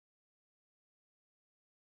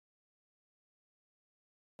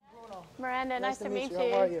Miranda, nice to meet you.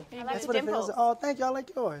 How are you? I like That's the what dimples. it feels. Oh, thank you. I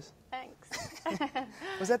like yours. Thanks.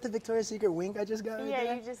 Was that the Victoria's Secret wink I just got right Yeah,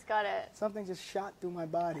 there? you just got it. Something just shot through my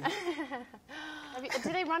body.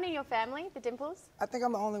 Do they run in your family, the dimples? I think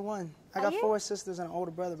I'm the only one. I got 4 sisters and an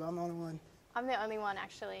older brother, but I'm the only one. I'm the only one,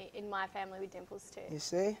 actually, in my family with dimples, too. You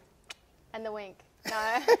see? And the wink.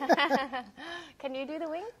 No. Can you do the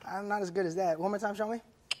wink? I'm not as good as that. One more time, show me.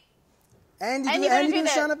 And you And do, you gotta and you do do the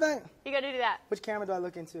that. sound effect? You got to do that. Which camera do I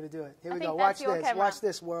look into to do it? Here we think go. that's Watch your this. camera. Watch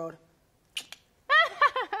this, world.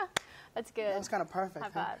 That's good. That was kind of perfect. High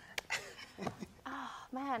five. Oh,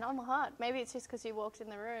 man, I'm hot. Maybe it's just because you walked in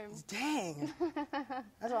the room. Dang.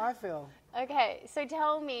 That's how I feel. Okay, so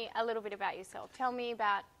tell me a little bit about yourself. Tell me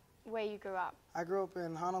about where you grew up. I grew up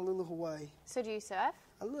in Honolulu, Hawaii. So do you surf?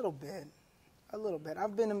 A little bit. A little bit.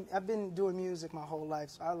 I've been doing music my whole life,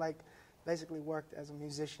 so I basically worked as a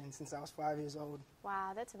musician since I was 5 years old.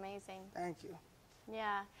 Wow, that's amazing. Thank you.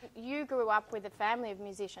 Yeah. You grew up with a family of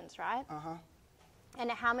musicians, right? Uh-huh. And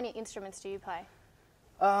how many instruments do you play?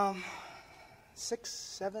 600,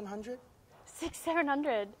 700? 600,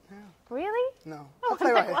 700? Yeah. Really? No. Oh, I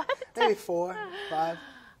play like right. what? Maybe 4, 5.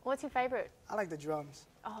 What's your favorite? I like the drums.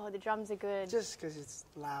 Oh, the drums are good. Just because it's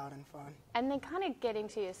loud and fun. And they kind of get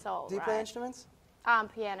into your soul, Do you right? play instruments?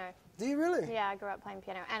 Piano. Do you really? Yeah, I grew up playing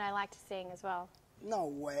piano, and I like to sing as well. No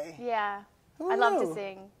way. Yeah. Who I love knew? to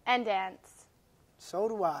sing and dance. So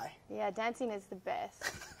do I. Yeah, dancing is the best.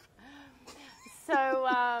 So,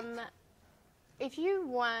 if you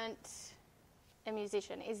weren't a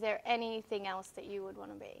musician, is there anything else that you would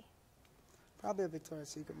want to be? Probably a Victoria's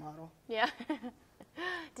Secret model. Yeah.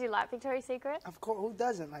 Do you like Victoria's Secret? Of course. Who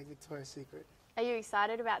doesn't like Victoria's Secret? Are you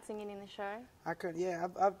excited about singing in the show? Yeah,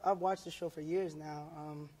 I've watched the show for years now,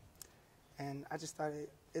 and I just thought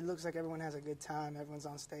it looks like everyone has a good time. Everyone's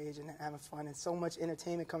on stage and having fun, and so much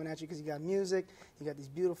entertainment coming at you because you got music, you got these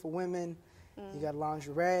beautiful women, you got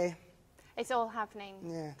lingerie. It's all happening.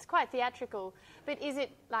 Yeah. It's quite theatrical. But is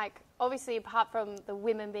it, like, obviously apart from the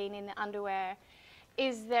women being in the underwear,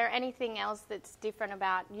 is there anything else that's different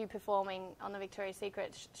about you performing on the Victoria's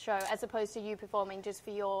Secret show as opposed to you performing just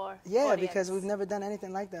for your audience? Because we've never done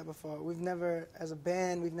anything like that before. We've never, as a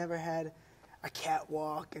band, we've never had a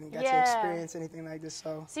catwalk and got to experience anything like this.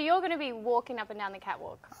 So you're going to be walking up and down the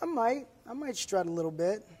catwalk? I might strut a little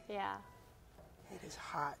bit. Yeah. It is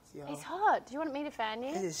hot, yo. It's hot. Do you want me to fan you?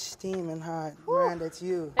 It is steaming hot. Miranda, it's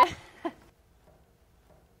you.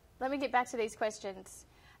 Let me get back to these questions.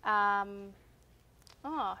 Who's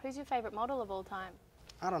your favorite model of all time?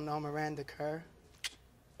 I don't know, Miranda Kerr.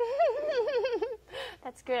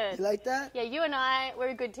 That's good. You like that? Yeah, you and I, we're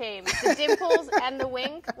a good team. The dimples and the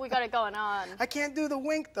wink, we got it going on. I can't do the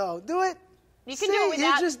wink, though. Do it. You can do it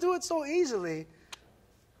without... You just do it so easily.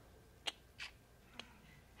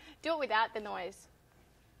 Do it without the noise.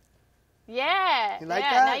 Yeah. You like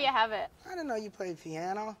that? Now you have it. I didn't know you played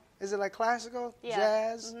piano. Is it like classical? Yeah.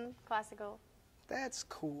 Jazz? Mm-hmm. Classical. That's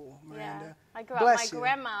cool, Miranda. Yeah. I grew up, my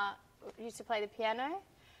grandma used to play the piano,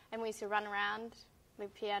 and we used to run around the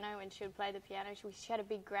piano when she would play the piano. She had a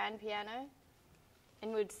big grand piano,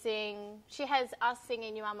 and would sing. She has us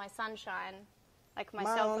singing "You Are My Sunshine," like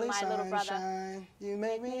myself and my little brother. You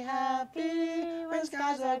make me happy when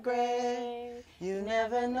skies are gray. You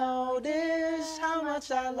never notice how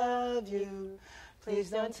much I love you. Please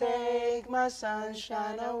don't take my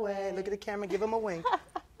sunshine away. Look at the camera, give him a wink.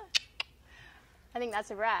 I think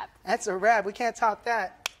that's a wrap. That's a wrap. We can't top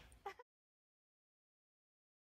that.